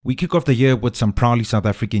We kick off the year with some proudly South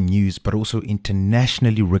African news, but also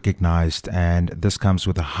internationally recognized. And this comes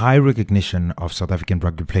with a high recognition of South African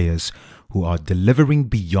rugby players who are delivering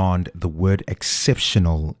beyond the word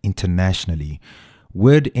exceptional internationally.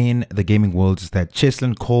 Word in the gaming world is that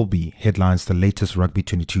Cheslin Kolbe headlines the latest Rugby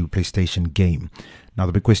 22 PlayStation game. Now,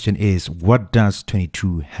 the big question is, what does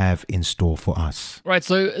 22 have in store for us? Right,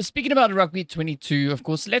 so speaking about Rugby 22, of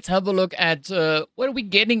course, let's have a look at what are we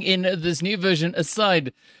getting in this new version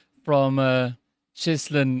aside from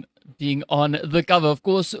Cheslin being on the cover. Of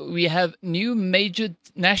course, we have new major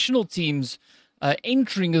national teams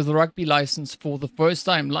entering the rugby license for the first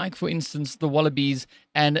time, like, for instance, the Wallabies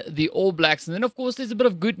and the All Blacks. And then, of course, there's a bit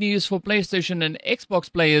of good news for PlayStation and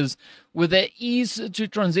Xbox players with their ease to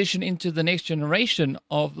transition into the next generation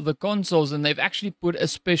of the consoles. And they've actually put a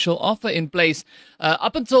special offer in place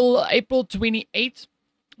up until April 28th.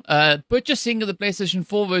 Purchasing the PlayStation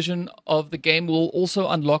 4 version of the game will also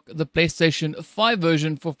unlock the PlayStation 5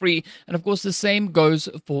 version for free. And of course, the same goes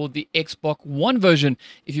for the Xbox One version.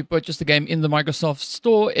 If you purchase the game in the Microsoft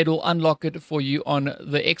Store, it will unlock it for you on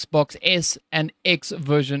the Xbox S and X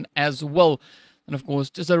version as well. And of course,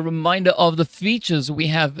 just a reminder of the features we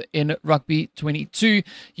have in Rugby 22.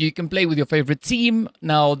 You can play with your favorite team.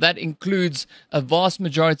 Now, that includes a vast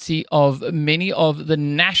majority of many of the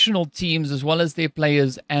national teams, as well as their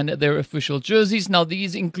players and their official jerseys. Now,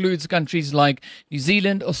 these includes countries like New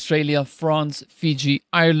Zealand, Australia, France, Fiji,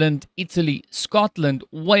 Ireland, Italy, Scotland,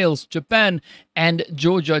 Wales, Japan, and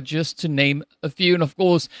Georgia, just to name a few. And of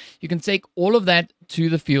course, you can take all of that to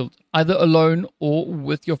the field, either alone or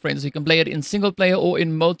with your friends. You can play it in single player or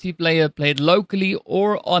in multiplayer, play it locally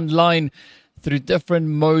or online through different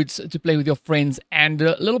modes to play with your friends, and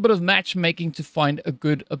a little bit of matchmaking to find a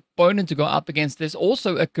good opponent to go up against. There's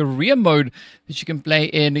also a career mode that you can play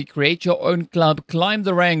in, create your own club, climb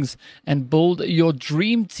the ranks, and build your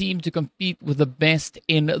dream team to compete with the best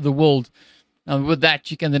in the world. And with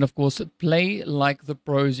that, you can then, of course, play like the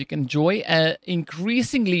pros. You can enjoy an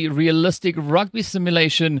increasingly realistic rugby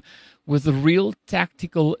simulation with real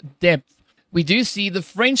tactical depth. We do see the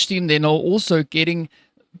French team then are also getting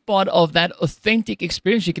part of that authentic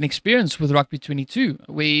experience you can experience with Rugby 22.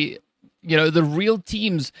 The real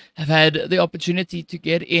teams have had the opportunity to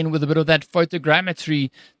get in with a bit of that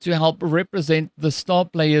photogrammetry to help represent the star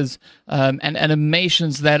players and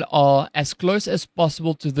animations that are as close as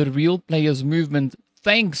possible to the real players' movement,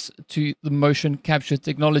 thanks to the motion capture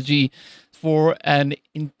technology for an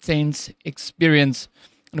intense experience.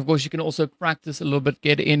 And of course, you can also practice a little bit,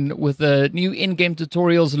 get in with the new in-game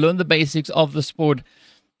tutorials, learn the basics of the sport,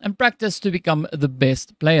 and practice to become the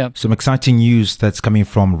best player. Some exciting news that's coming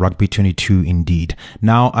from Rugby 22 indeed.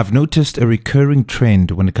 Now, I've noticed a recurring trend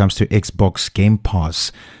when it comes to Xbox Game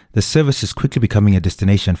Pass. The service is quickly becoming a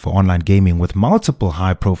destination for online gaming, with multiple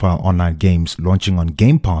high-profile online games launching on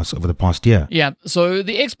Game Pass over the past year. Yeah, so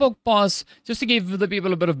the Xbox Pass, just to give the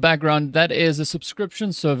people a bit of background, that is a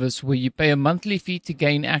subscription service where you pay a monthly fee to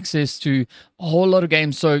gain access to a whole lot of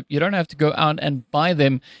games, so you don't have to go out and buy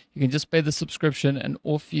them. You can just pay the subscription and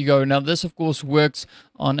off you go. Now, this, of course, works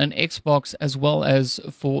on an Xbox as well as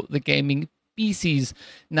for the gaming PCs.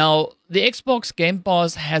 Now, the Xbox Game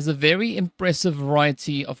Pass has a very impressive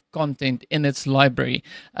variety of content in its library.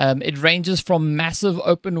 It ranges from massive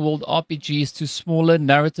open world RPGs to smaller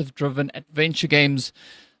narrative-driven adventure games.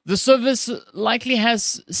 The service likely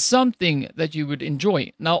has something that you would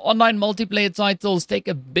enjoy. Now, online multiplayer titles take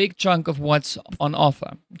a big chunk of what's on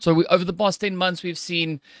offer. So over the past 10 months, we've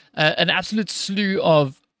seen an absolute slew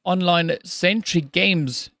of online-centric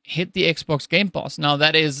games hit the Xbox Game Pass. Now,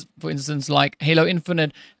 that is, for instance, like Halo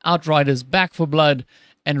Infinite, Outriders, Back 4 Blood,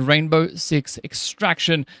 and Rainbow Six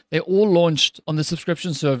Extraction. They all launched on the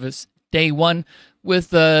subscription service day one, with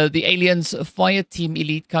the Aliens Fireteam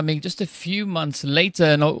Elite coming just a few months later.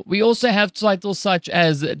 And we also have titles such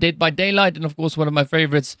as Dead by Daylight, and of course, one of my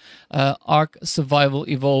favorites, Ark Survival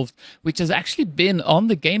Evolved, which has actually been on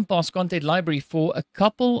the Game Pass content library for a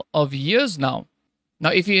couple of years now. Now,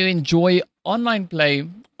 if you enjoy online play,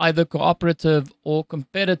 either cooperative or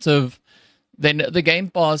competitive, then the Game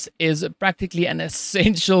Pass is practically an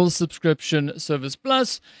essential subscription service.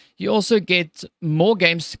 Plus, you also get more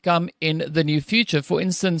games to come in the near future. For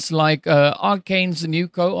instance, like Arcane's new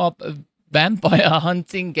co-op vampire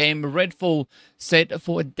hunting game, Redfall, set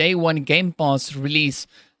for a day one Game Pass release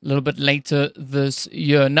a little bit later this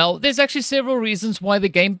year. Now, there's actually several reasons why the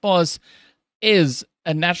Game Pass is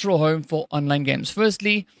a natural home for online games.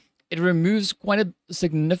 Firstly, it removes quite a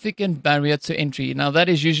significant barrier to entry. Now, that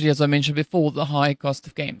is usually, as I mentioned before, the high cost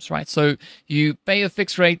of games, right? So you pay a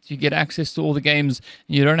fixed rate, you get access to all the games,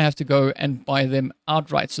 you don't have to go and buy them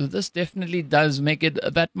outright. So this definitely does make it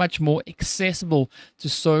that much more accessible to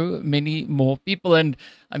so many more people. And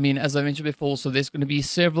I mean, as I mentioned before, so there's going to be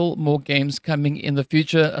several more games coming in the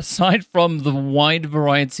future, aside from the wide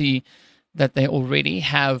variety that they already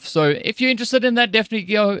have. So if you're interested in that, definitely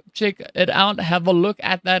go check it out. Have a look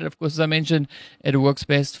at that. Of course, as I mentioned, it works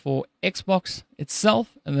best for Xbox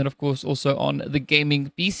itself, and then of course also on the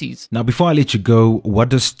gaming PCs. Now, before I let you go, what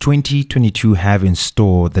does 2022 have in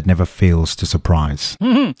store that never fails to surprise?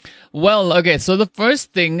 Well, okay, so the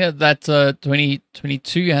first thing that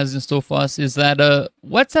 2022 has in store for us is that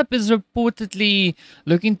WhatsApp is reportedly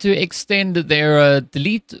looking to extend their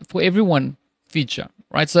delete for everyone feature.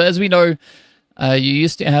 Right, so as we know, you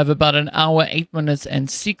used to have about an hour, 8 minutes, and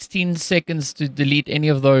 16 seconds to delete any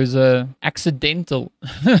of those accidental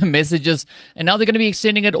messages. And now they're going to be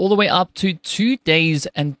extending it all the way up to 2 days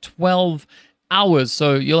and 12 hours.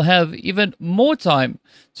 So you'll have even more time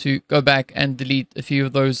to go back and delete a few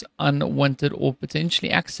of those unwanted or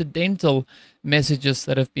potentially accidental messages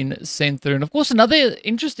that have been sent through. And of course, another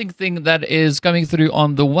interesting thing that is coming through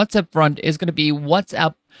on the WhatsApp front is going to be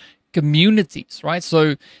WhatsApp communities, right?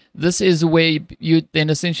 So this is where you then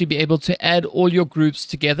essentially be able to add all your groups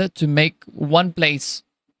together to make one place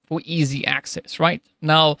for easy access, right?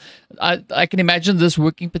 Now, I can imagine this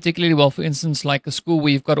working particularly well, for instance, like a school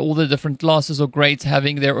where you've got all the different classes or grades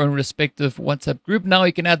having their own respective WhatsApp group. Now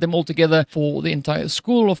you can add them all together for the entire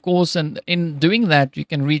school, of course, and in doing that, you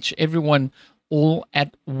can reach everyone all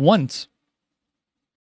at once.